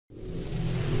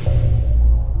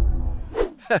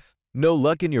No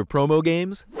luck in your promo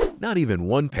games? Not even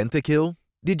one pentakill?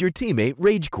 Did your teammate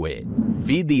rage quit?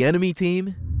 Feed the enemy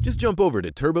team? Just jump over to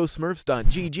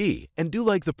turbosmurfs.gg and do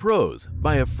like the pros,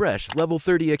 buy a fresh level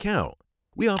 30 account.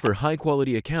 We offer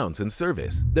high-quality accounts and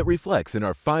service that reflects in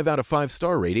our 5 out of 5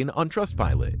 star rating on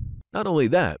Trustpilot. Not only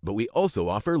that, but we also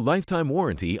offer lifetime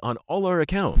warranty on all our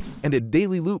accounts and a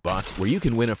daily loot box where you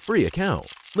can win a free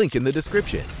account. Link in the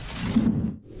description.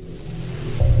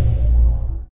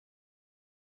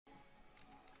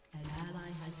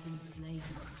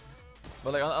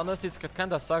 But like honestly, it's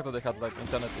kinda sucks that they had like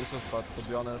internet issues, but to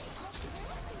be honest,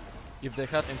 if they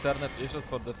had internet issues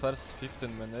for the first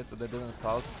 15 minutes they didn't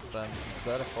pause, then it's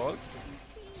their fault.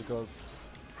 Because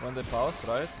when they paused,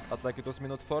 right, at like it was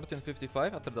minute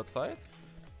 14:55 after that fight,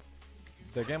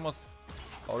 the game was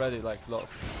already like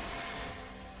lost.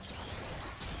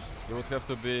 You would have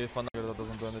to be Fanager that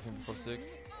doesn't do anything before 6.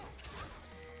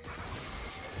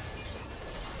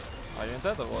 Are you in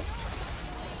that or what?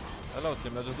 Hello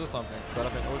team, let's just do something.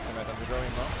 Seraphim ultimate and we're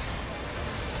going now.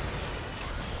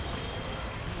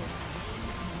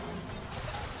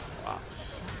 Ah.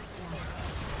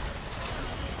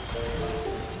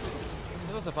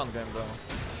 It was a fun game though.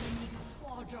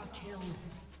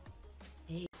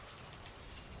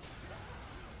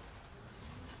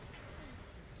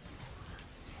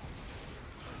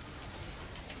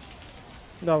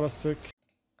 That was sick.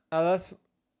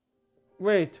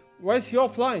 Wait, why is he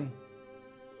offline?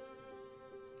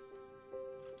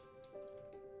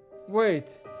 Wait.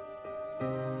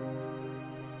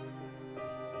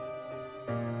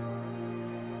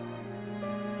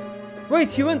 Wait,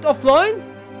 he went offline?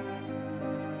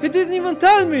 He didn't even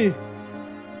tell me!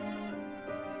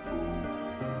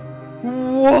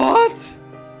 What?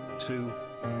 2.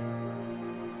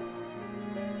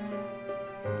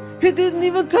 He didn't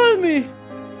even tell me!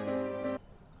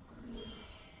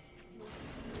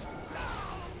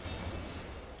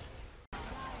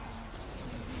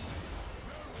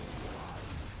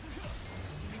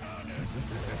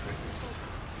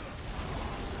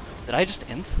 Did I just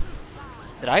end?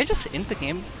 Did I just end the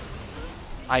game?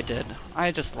 I did.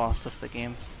 I just lost us the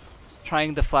game.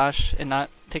 Trying the flash and not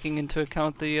taking into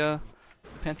account the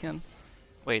Pantheon.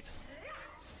 Wait.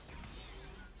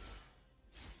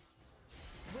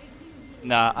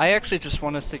 Nah, I actually just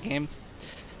won us the game.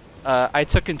 I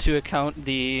took into account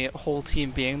the whole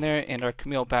team being there and our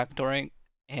Camille backdooring,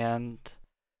 and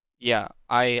yeah,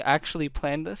 I actually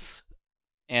planned this,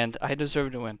 and I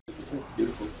deserve to win.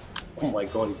 Beautiful. Oh my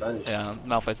god, he vanished. Yeah,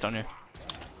 Malphite's down here.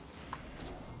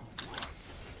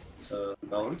 It's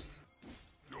balanced.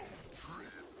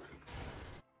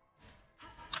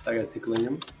 That guy's tickling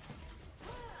him.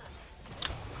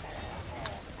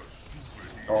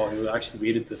 Oh, he actually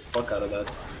baited the fuck out of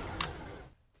that.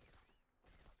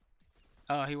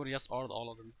 He would just art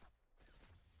all of them.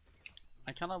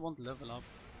 I kinda want to level up.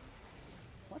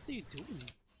 What are you doing?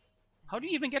 How do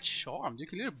you even get charmed? You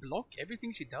can literally block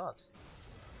everything she does.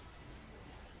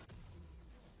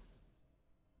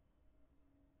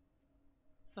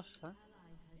 What the fuck?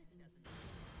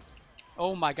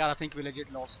 Oh my god, I think we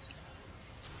legit lost.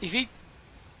 If he...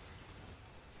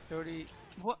 30...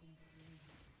 What?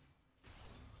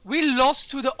 We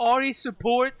lost to the RE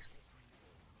support?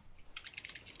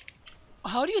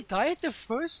 How do you die at the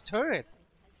first turret?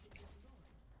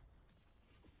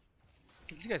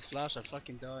 If you guys flash, I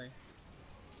fucking die.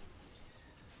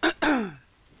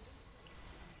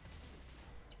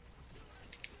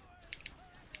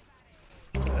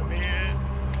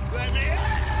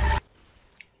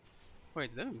 Wait,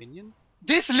 is that a minion?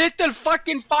 This little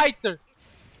fucking fighter!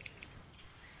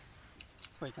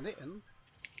 Wait, can they end?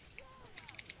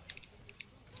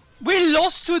 We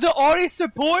lost to the RE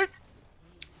support?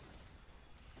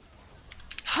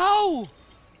 How?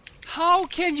 How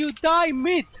can you die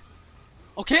mid?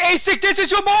 Okay, ASIC, this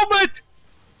is your moment!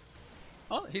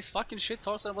 Oh, he's fucking shit.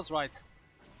 Tarzan was right.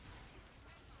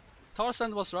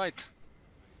 Tarzan was right.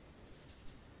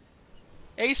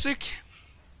 ASIC.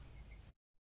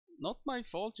 Not my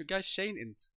fault, you guys Shane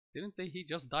int. Didn't they? He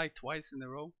just died twice in a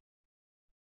row.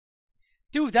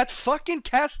 Dude, that fucking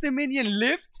caster minion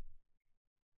lived?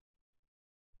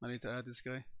 I need to add this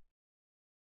guy.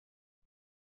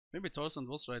 Maybe Tarzan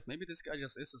was right. Maybe this guy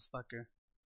just is a stucker.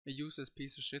 A useless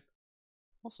piece of shit.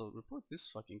 Also, report this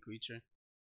fucking creature.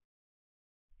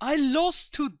 I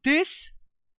lost to this?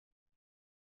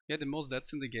 He had the most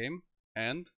deaths in the game.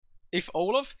 And if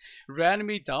Olaf ran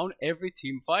me down every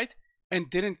team fight and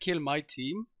didn't kill my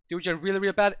team, dude, you're really,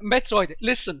 really bad. Metroid,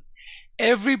 listen.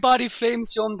 Everybody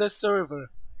flames you on the server.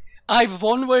 I've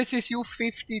won versus you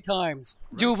 50 times.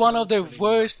 You're one of the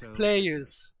worst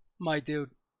players, my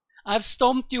dude. I've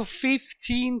stomped you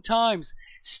 15 times.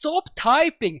 Stop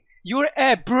typing. You're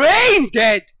a brain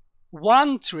dead.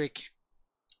 One trick.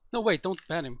 No, wait, don't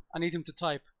ban him. I need him to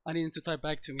type. I need him to type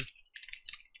back to me.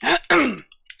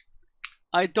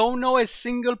 I don't know a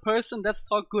single person that's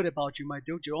talk good about you, my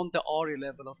dude. You're on the Ari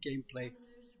level of gameplay.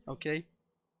 Okay?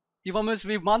 You've almost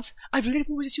been once. I've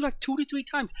literally with you like 2 to 3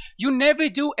 times. You never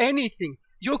do anything.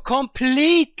 You're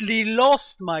completely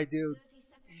lost, my dude.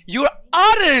 You're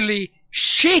utterly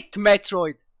shit,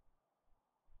 Metroid.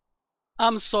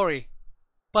 I'm sorry.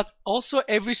 But also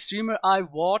every streamer I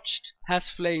watched has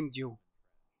flamed you.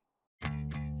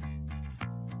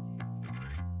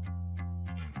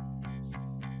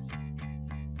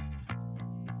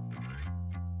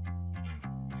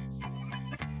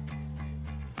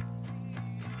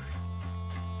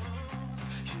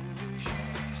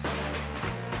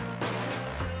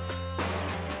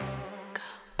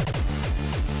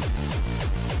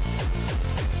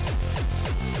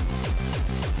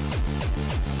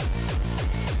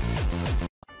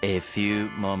 A few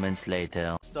moments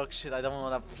later. Dog shit, I don't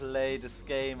wanna play this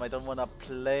game. I don't wanna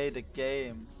play the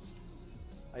game.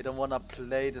 I don't wanna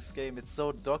play this game. It's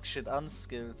so dog shit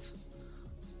unskilled.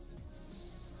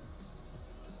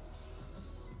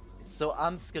 It's so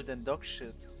unskilled and dog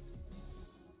shit.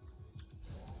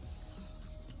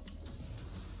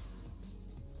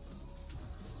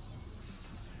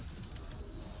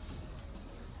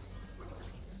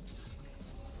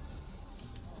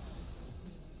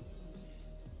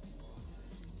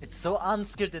 It's so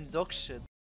unskilled and dog shit.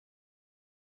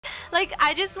 Like,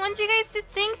 I just want you guys to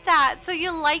think that, so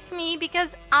you like me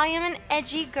because I am an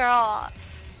edgy girl.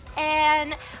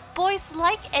 And boys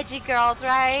like edgy girls,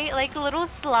 right? Like little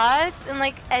sluts and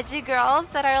like edgy girls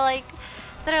that are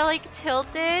like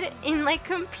tilted in like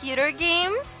computer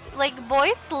games. Like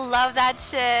boys love that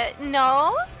shit.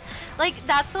 No? Like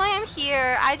that's why I'm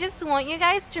here. I just want you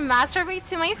guys to masturbate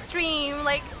to my stream.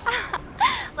 Like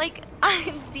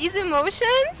these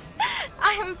emotions,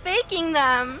 I am faking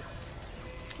them.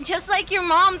 Just like your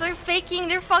moms are faking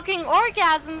their fucking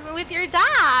orgasms with your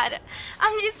dad.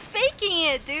 I'm just faking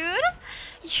it, dude.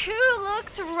 You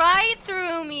looked right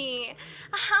through me.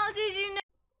 How did you know?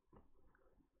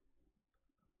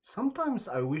 Sometimes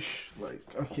I wish, like,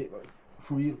 okay, like,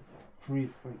 for real,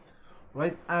 like,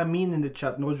 right? I mean in the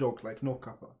chat, no joke, like, no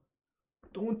kappa.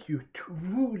 Don't you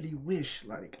truly wish,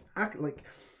 like, act like,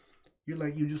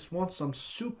 you just want some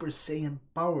Super Saiyan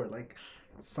power, like,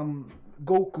 some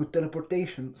Goku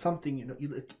teleportation, something, you know, you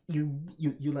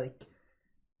like,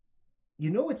 you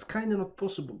know it's kind of not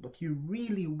possible, but you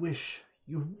really wish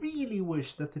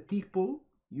that the people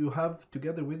you have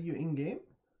together with you in game,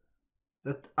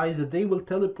 that either they will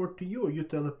teleport to you or you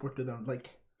teleport to them.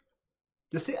 Like,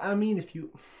 just say, I mean, if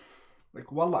you,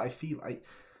 like, wallah, I feel,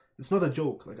 it's not a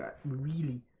joke, like, I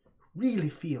really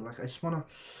feel like I just wanna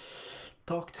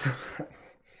talk to them.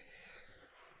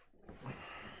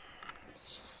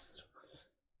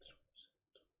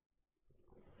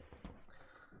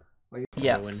 Like,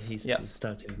 yes, when he's yes.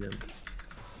 starting them.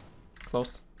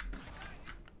 Close.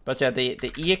 But yeah,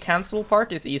 the E cancel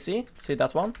part is easy. See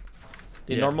that one?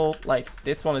 The normal, like,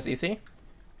 this one is easy.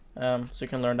 So you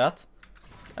can learn that.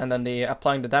 And then the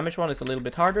applying the damage one is a little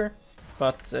bit harder.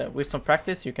 But with some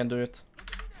practice, you can do it.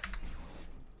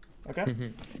 Okay?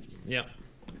 Yeah.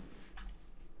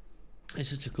 It's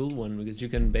such a cool one because you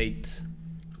can bait.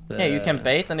 Yeah, you can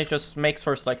bait and it just makes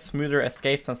for like smoother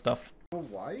escapes and stuff.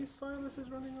 Why Silas is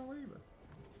running away, but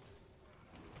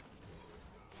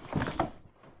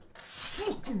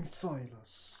fucking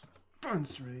Silas,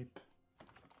 pants rape.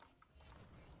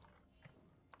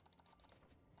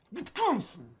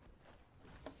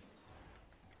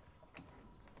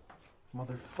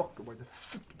 Motherfucker, why the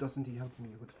fuck doesn't he help me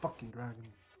with fucking dragon?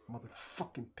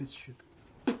 Motherfucking piss shit.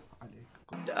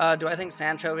 Do I think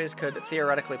Sanchovies could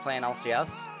theoretically play in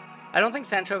LCS? I don't think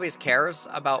Sanchovies cares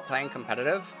about playing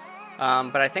competitive,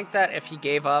 but I think that if he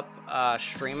gave up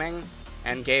streaming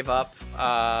and gave up,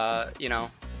 you know,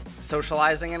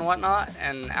 socializing and whatnot,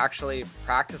 and actually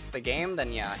practiced the game,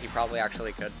 then yeah, he probably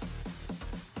actually could.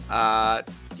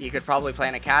 He could probably play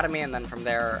an academy and then from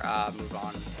there move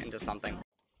on into something.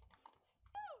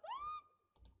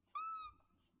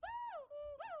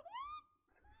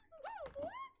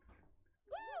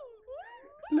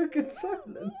 Look at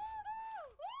silence.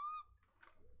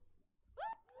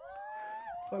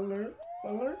 Alert.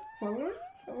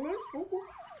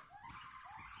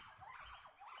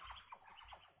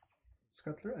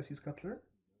 Scuttler, I see Scuttler.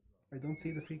 I don't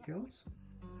see the free kills.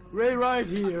 Ray right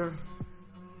here.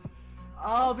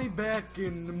 I'll be back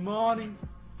in the morning.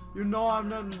 You know I'm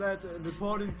not that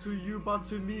important to you, but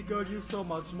to me, girl, you're so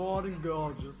much more than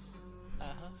gorgeous.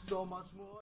 So much more.